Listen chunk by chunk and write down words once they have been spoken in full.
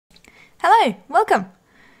Hello, welcome!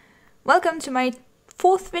 Welcome to my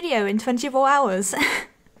 4th video in 24 hours.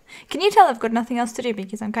 Can you tell I've got nothing else to do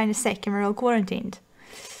because I'm kind of sick and we're all quarantined?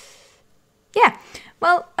 Yeah,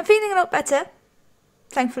 well, I'm feeling a lot better,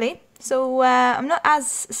 thankfully. So I'm not as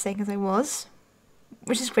sick as I was,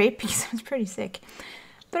 which is great because I was pretty sick.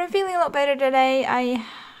 But I'm feeling a lot better today. I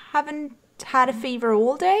haven't had a fever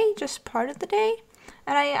all day, just part of the day.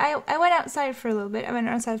 And I went outside for a little bit. I went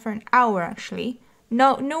outside for an hour actually.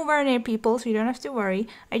 Nowhere near people, so you don't have to worry.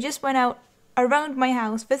 I just went out around my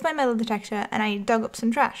house with my metal detector and I dug up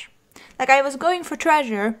some trash. Like, I was going for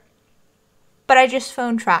treasure, but I just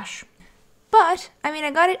found trash. But, I mean,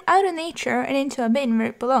 I got it out of nature and into a bin where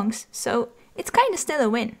it belongs, so it's kind of still a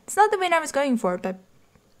win. It's not the win I was going for, but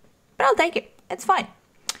I'll take it. It's fine.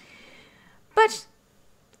 But,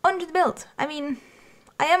 on to the build. I mean,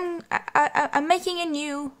 I'm making a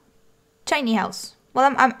new tiny house. Well,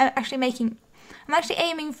 I'm actually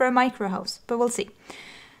aiming for a micro house, but we'll see.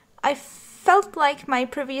 I felt like my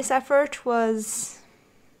previous effort was,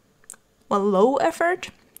 well, low effort.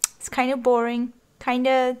 It's kind of boring, kind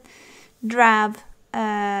of drab,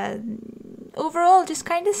 overall just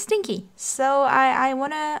kind of stinky. So I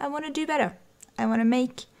wanna do better. I wanna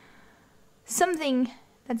make something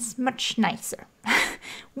that's much nicer.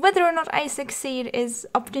 Whether or not I succeed is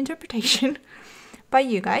up to interpretation by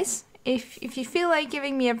you guys. If you feel like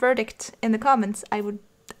giving me a verdict in the comments, I would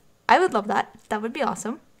love that. That would be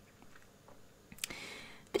awesome.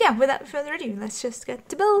 But yeah, without further ado, let's just get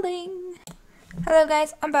to building. Hello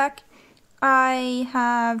guys, I'm back. I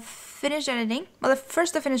have finished editing. Well,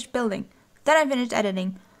 first I finished building, then I finished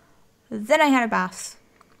editing, then I had a bath,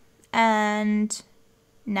 and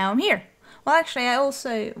now I'm here. Well, actually, I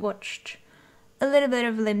also watched a little bit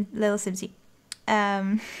of Little Simsy,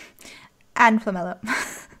 and Flamello.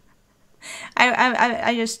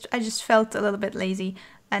 I just felt a little bit lazy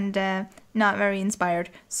and not very inspired,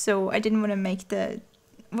 so I didn't want to make the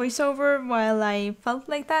voiceover while I felt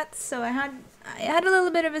like that. So I had a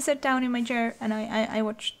little bit of a sit down in my chair and I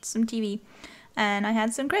watched some TV and I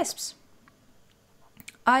had some crisps.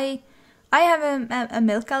 I have a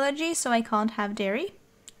milk allergy, so I can't have dairy.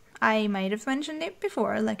 I might have mentioned it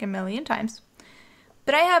before like a million times,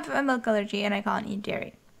 but I have a milk allergy and I can't eat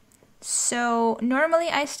dairy. So normally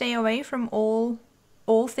I stay away from all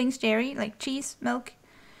things dairy, like cheese, milk,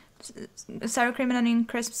 sour cream and onion,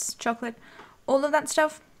 crisps, chocolate, all of that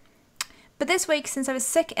stuff. But this week, since I was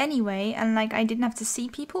sick anyway, and like I didn't have to see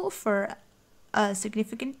people for a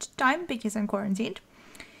significant time because I'm quarantined,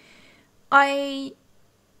 I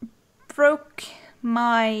broke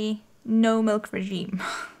my no milk regime,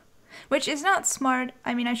 which is not smart.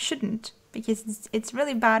 I mean, I shouldn't, because it's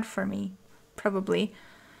really bad for me, probably.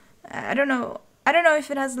 I don't know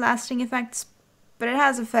if it has lasting effects, but it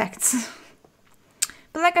has effects.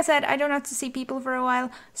 But like I said, I don't have to see people for a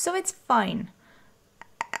while, so it's fine.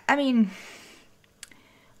 I mean,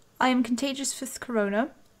 I am contagious with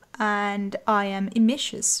corona, and I am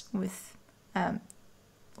emissions with,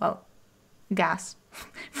 well, gas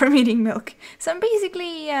from eating milk. So I'm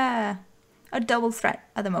basically a double threat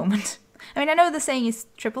at the moment. I mean, I know the saying is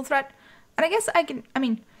triple threat, and I guess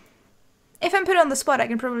if I'm put on the spot, I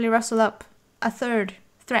can probably rustle up a third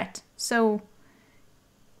threat. So,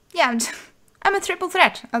 yeah, I'm a triple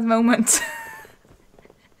threat at the moment.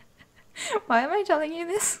 Why am I telling you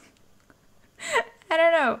this? I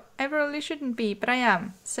don't know. I probably shouldn't be, but I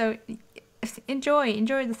am. So, enjoy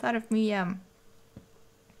the thought of me,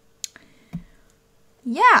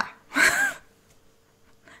 yeah.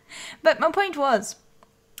 But my point was,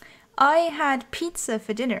 I had pizza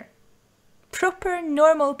for dinner. Proper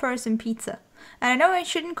normal person pizza. And I know I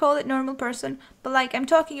shouldn't call it normal person, but like, I'm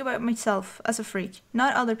talking about myself as a freak,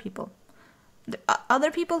 not other people.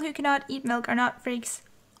 Other people who cannot eat milk are not freaks.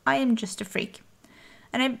 I am just a freak.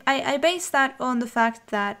 And I base that on the fact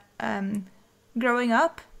that growing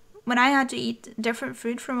up, when I had to eat different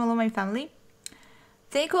food from all of my family,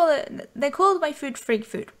 they called my food freak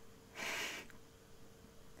food.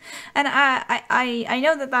 And I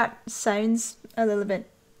know that sounds a little bit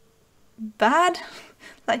bad,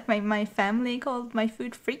 like my family called my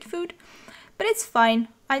food freak food, but it's fine.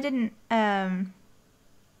 I didn't I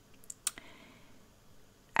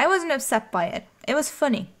wasn't upset by it. It was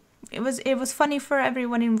funny. It was funny for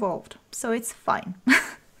everyone involved, so it's fine.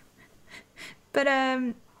 But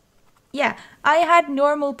yeah, I had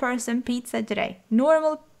normal person pizza today.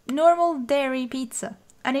 Normal dairy pizza,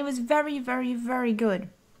 and it was very, very, very good.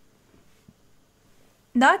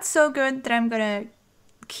 Not so good that I'm gonna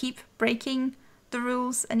keep breaking the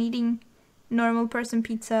rules and eating normal person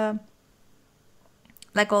pizza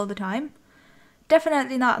like all the time.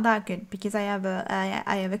 definitely not that good because I have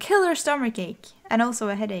a killer stomach ache and also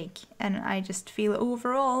a headache, and I just feel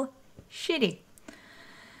overall shitty.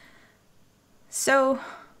 So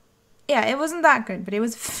yeah, it wasn't that good, but it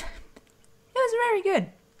was very good.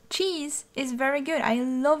 Cheese is very good. I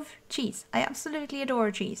love cheese. I absolutely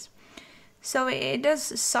adore cheese. So it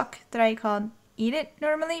does suck that I can't eat it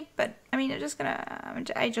normally, but I mean,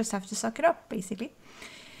 I just have to suck it up, basically.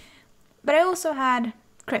 But I also had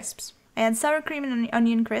crisps. I had sour cream and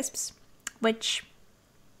onion crisps, which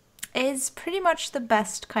is pretty much the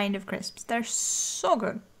best kind of crisps. They're so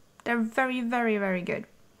good. They're very, very, very good.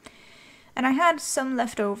 And I had some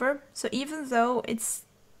left over, so even though it's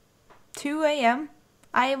 2 a.m.,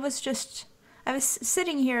 I was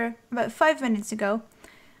sitting here about 5 minutes ago,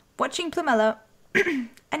 watching Plumella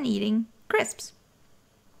and eating crisps.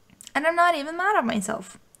 And I'm not even mad at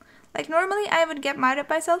myself. Like, normally I would get mad at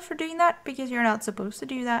myself for doing that, because you're not supposed to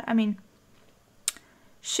do that. I mean,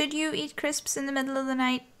 should you eat crisps in the middle of the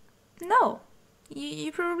night? No,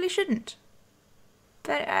 you probably shouldn't.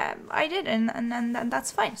 But I did, and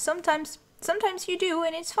that's fine. Sometimes you do,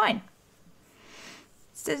 and it's fine.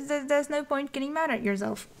 There's no point getting mad at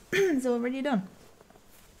yourself. It's already done.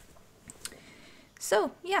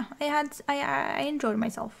 So yeah, I enjoyed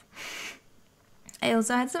myself. I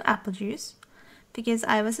also had some apple juice, because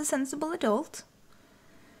I was a sensible adult.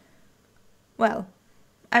 Well,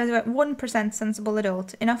 I was about 1% sensible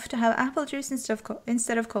adult, enough to have apple juice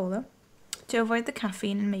instead of cola, to avoid the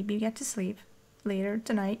caffeine and maybe get to sleep later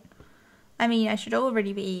tonight. I mean, I should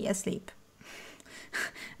already be asleep.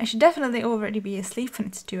 I should definitely already be asleep when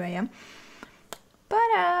it's 2 a.m. But,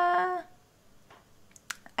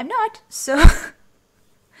 I'm not, so...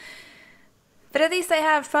 But at least I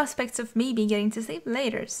have prospects of maybe getting to sleep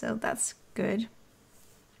later, so that's good.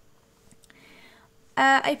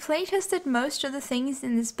 I playtested most of the things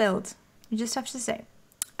in this build, you just have to say.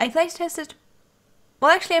 I playtested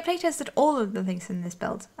all of the things in this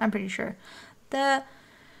build, I'm pretty sure. The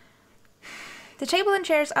table and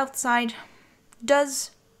chairs outside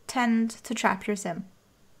does tend to trap your sim.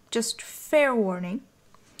 Just fair warning.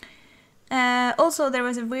 Also, there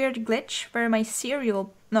was a weird glitch where my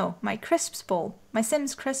crisps bowl, my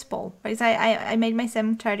sim's crisp bowl, because I made my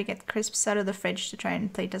sim try to get crisps out of the fridge to try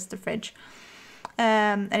and playtest the fridge.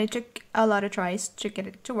 And it took a lot of tries to get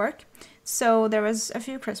it to work. So there was a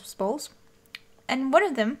few crisps bowls, and one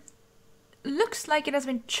of them looks like it has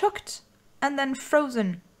been chucked and then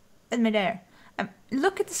frozen in midair.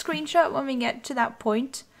 Look at the screenshot when we get to that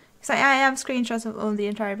point, because I have screenshots of the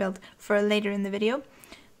entire build for later in the video.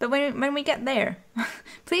 But when we get there,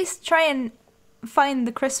 please try and find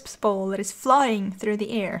the crisps bowl that is flying through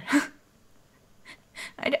the air.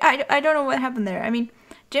 I don't know what happened there. I mean,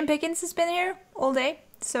 Jim Pickens has been here all day,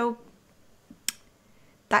 so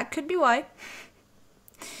that could be why.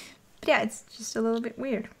 But yeah, it's just a little bit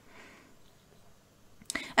weird.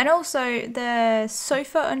 And also, the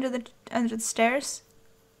sofa under the stairs,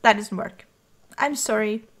 that doesn't work. I'm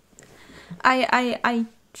sorry. I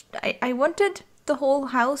wanted the whole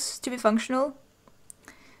house to be functional,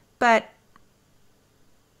 but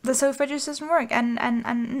the sofa just doesn't work, and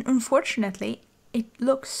unfortunately it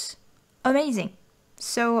looks amazing,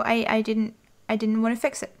 so I didn't want to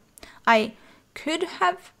fix it. I could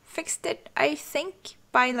have fixed it, I think,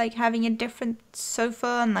 by like having a different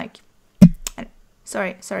sofa and like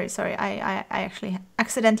sorry, I actually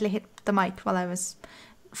accidentally hit the mic while I was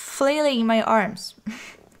flailing my arms.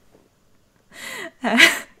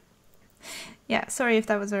 Yeah, sorry if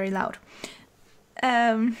that was very loud.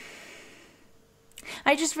 I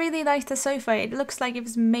just really like the sofa. It looks like it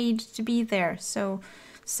was made to be there. So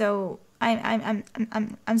I'm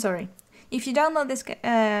sorry. If you download this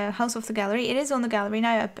House of the Gallery, it is on the gallery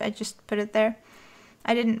now. I just put it there.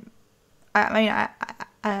 I didn't. I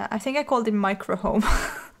think I called it Micro Home.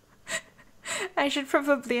 I should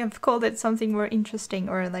probably have called it something more interesting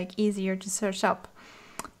or like easier to search up.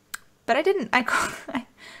 But I didn't. I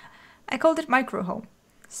called it Micro Home.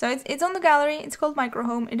 So it's on the gallery. It's called Micro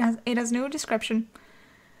Home. It has no description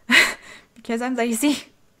because I'm lazy.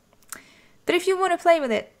 But if you want to play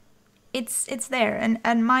with it, it's there.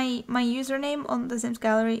 And my username on the Sims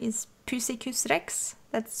gallery is PusicusRex.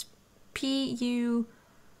 That's PusicusRex.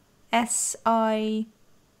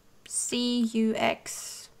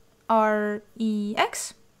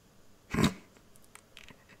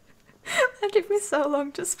 That took me so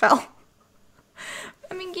long to spell.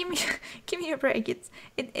 I mean, give me a break.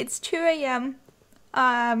 It's 2 a.m.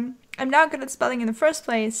 I'm not good at spelling in the first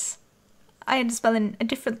place. I had to spell in a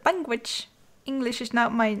different language. English is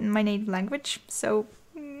not my native language, so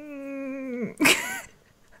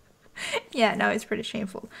Yeah, no, it's pretty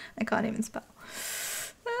shameful. I can't even spell.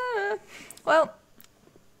 Well,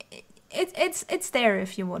 it's there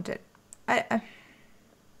if you want it. I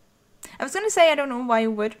was gonna say I don't know why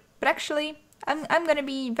you would, but actually I'm gonna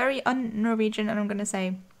be very un-Norwegian and I'm gonna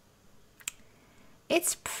say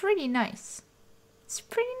it's pretty nice. It's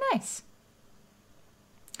pretty nice.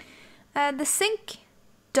 The sink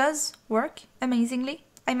does work amazingly.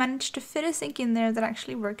 I managed to fit a sink in there that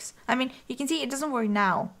actually works. I mean, you can see it doesn't work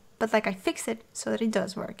now, but like I fix it so that it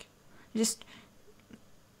does work. Just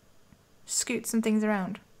scoot some things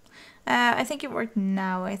around. I think it worked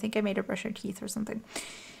now. I think I made her brush her teeth or something.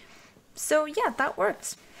 So yeah, that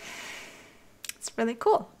works. It's really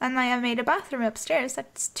cool. And I have made a bathroom upstairs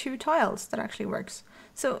that's 2 tiles that actually works.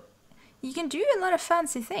 So you can do a lot of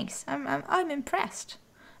fancy things. I'm impressed.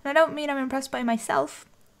 And I don't mean I'm impressed by myself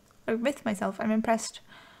or with myself. I'm impressed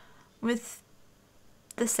with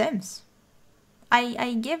The Sims.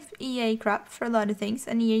 I give EA crap for a lot of things,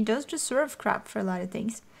 and EA does deserve crap for a lot of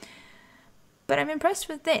things. But I'm impressed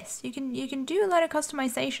with this. You can do a lot of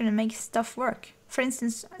customization and make stuff work. For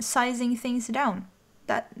instance, sizing things down.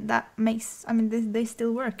 That makes, I mean, they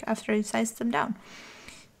still work after you size them down.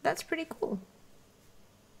 That's pretty cool.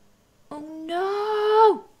 Oh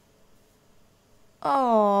no!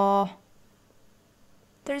 Oh,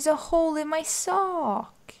 there's a hole in my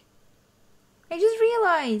sock. I just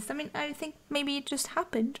realized. I mean, I think maybe it just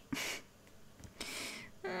happened.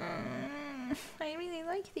 I really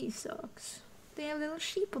like these socks. They have little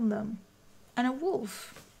sheep on them. And a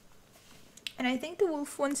wolf. And I think the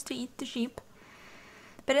wolf wants to eat the sheep.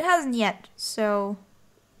 But it hasn't yet, so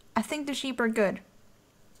I think the sheep are good.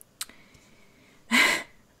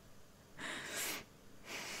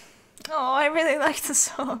 Oh, I really like the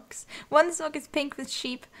socks. One sock is pink with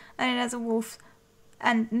sheep and it has a wolf.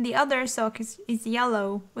 And the other sock is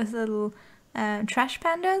yellow with little trash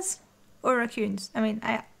pandas or raccoons. I mean,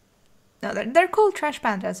 no, they're called trash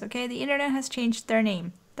pandas, okay? The internet has changed their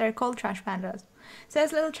name. They're called trash pandas. So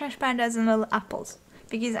there's little trash pandas and little apples.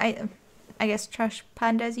 Because I guess trash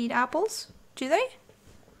pandas eat apples? Do they?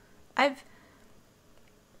 I've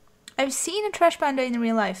seen a trash panda in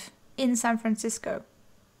real life in San Francisco.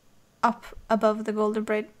 Up above the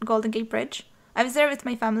Golden Gate Bridge. I was there with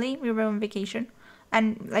my family. We were on vacation.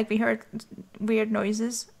 And like we heard weird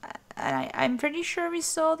noises. And I'm pretty sure we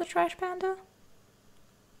saw the trash panda.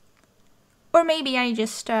 Or maybe I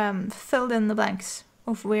just filled in the blanks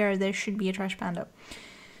of where there should be a trash panda.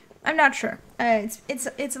 I'm not sure.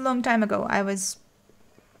 It's a long time ago. I was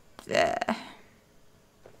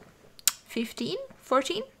 15?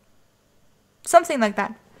 14? Something like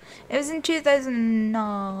that. It was in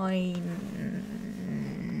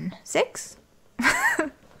 2009... 6?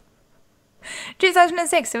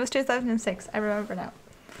 2006. It was 2006. I remember now.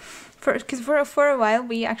 Because for a while,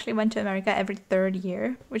 we actually went to America every 3rd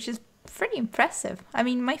year, which is pretty impressive. I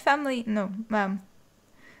mean, my family... No,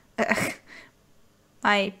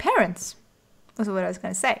 my parents was what I was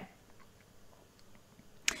going to say.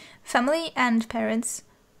 Family and parents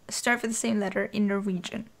start with the same letter in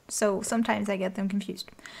Norwegian. So sometimes I get them confused.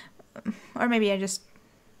 Or maybe I just...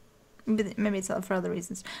 Maybe it's for other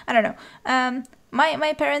reasons. I don't know.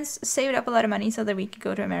 My parents saved up a lot of money so that we could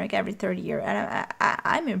go to America every 3rd year. And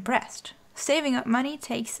I'm impressed. Saving up money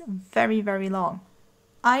takes very, very long.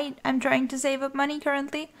 I'm trying to save up money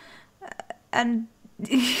currently. And...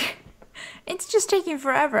 It's just taking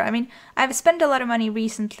forever. I mean, I've spent a lot of money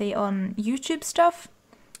recently on YouTube stuff.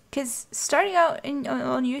 Because starting out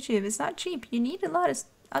on YouTube is not cheap. You need a lot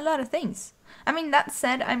of things. I mean, that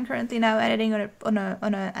said, I'm currently now editing on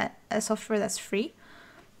a software that's free.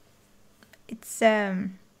 It's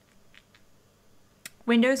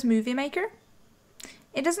Windows Movie Maker.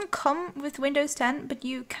 It doesn't come with Windows 10, but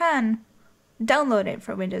you can download it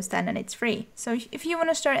for Windows 10 and it's free. So if you want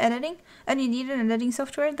to start editing and you need an editing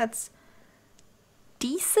software that's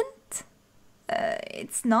decent,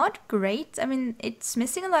 it's not great. I mean, it's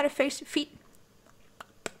missing a lot of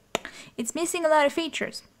it's missing a lot of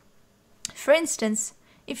features. For instance,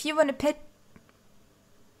 if you want to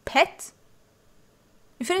pet?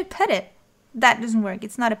 If you want to pet it, that doesn't work.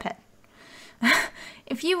 It's not a pet.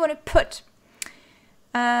 If you want to put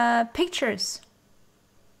pictures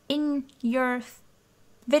in your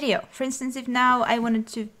video, for instance, if now I wanted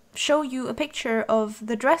to show you a picture of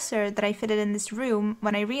the dresser that I fitted in this room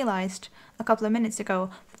when I realized a couple of minutes ago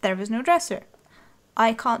that there was no dresser.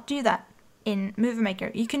 I can't do that in Movie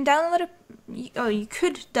Maker. You can download you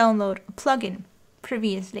could download a plugin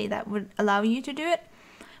previously that would allow you to do it,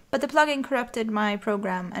 but the plugin corrupted my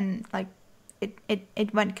program and like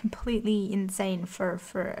it went completely insane for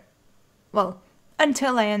well,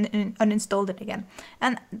 until I uninstalled it again.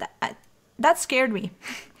 And that scared me.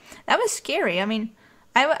 That was scary. I mean,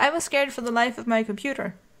 I was scared for the life of my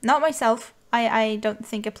computer. Not myself. I don't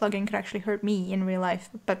think a plugin could actually hurt me in real life,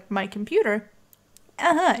 but my computer,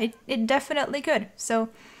 it definitely could. So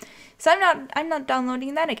I'm not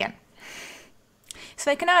downloading that again.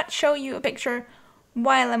 So I cannot show you a picture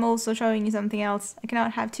while I'm also showing you something else. I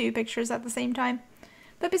cannot have two pictures at the same time.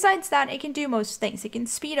 But besides that, it can do most things. It can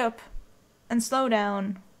speed up and slow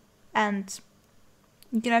down, and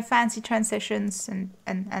you can have fancy transitions and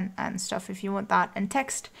stuff if you want that. And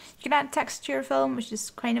text, you can add text to your film, which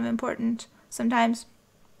is kind of important sometimes.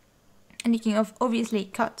 And you can obviously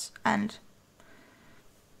cut and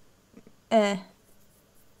you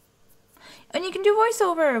can do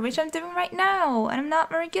voiceover, which I'm doing right now, and I'm not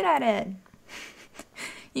very good at it.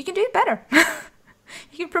 You can do it better.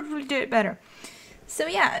 You can probably do it better. So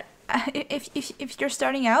yeah, if you're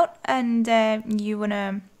starting out and you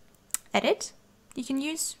wanna edit, you can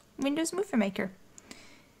use Windows Movie Maker.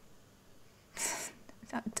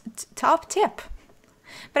 Top tip.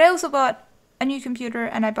 But I also bought a new computer,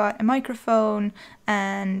 and I bought a microphone,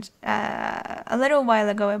 and a little while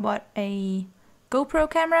ago I bought a GoPro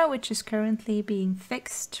camera, which is currently being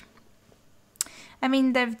fixed. I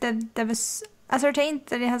mean, they've ascertained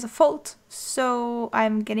that it has a fault, so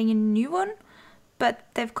I'm getting a new one. But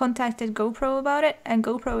they've contacted GoPro about it, and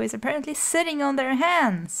GoPro is apparently sitting on their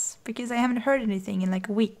hands because I haven't heard anything in like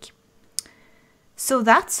a week. So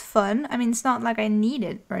that's fun. I mean, it's not like I need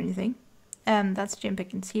it or anything. That's Jim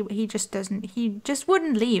Pickens. He just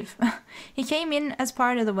wouldn't leave. He came in as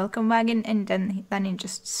part of the welcome wagon, and then he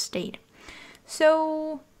just stayed.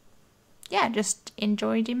 So yeah, just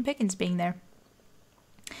enjoy Jim Pickens being there.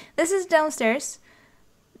 This is downstairs.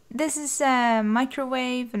 This is a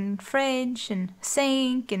microwave and fridge and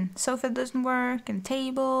sink and sofa doesn't work and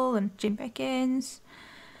table and Jim Pickens.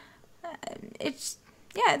 It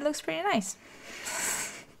looks pretty nice.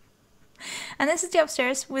 And this is the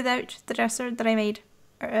upstairs without the dresser that I made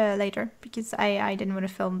later, because I didn't want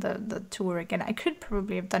to film the tour again. I could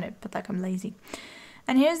probably have done it, but like I'm lazy.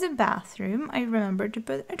 And here's the bathroom. I remembered to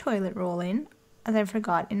put a toilet roll in, as I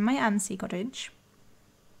forgot in my MC cottage.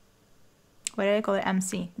 What did I call it?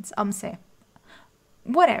 MC. It's UMSE.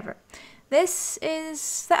 Whatever. This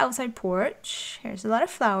is the outside porch. Here's a lot of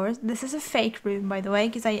flowers. This is a fake room, by the way,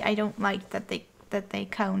 because I don't like that they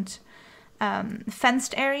count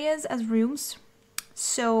fenced areas as rooms.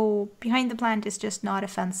 So behind the plant is just not a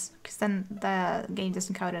fence, because then the game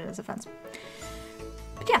doesn't count it as a fence.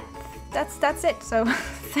 But yeah, that's it. So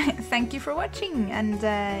thank you for watching, and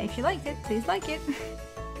if you liked it, please like it.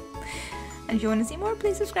 And if you want to see more,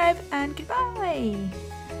 please subscribe, and goodbye!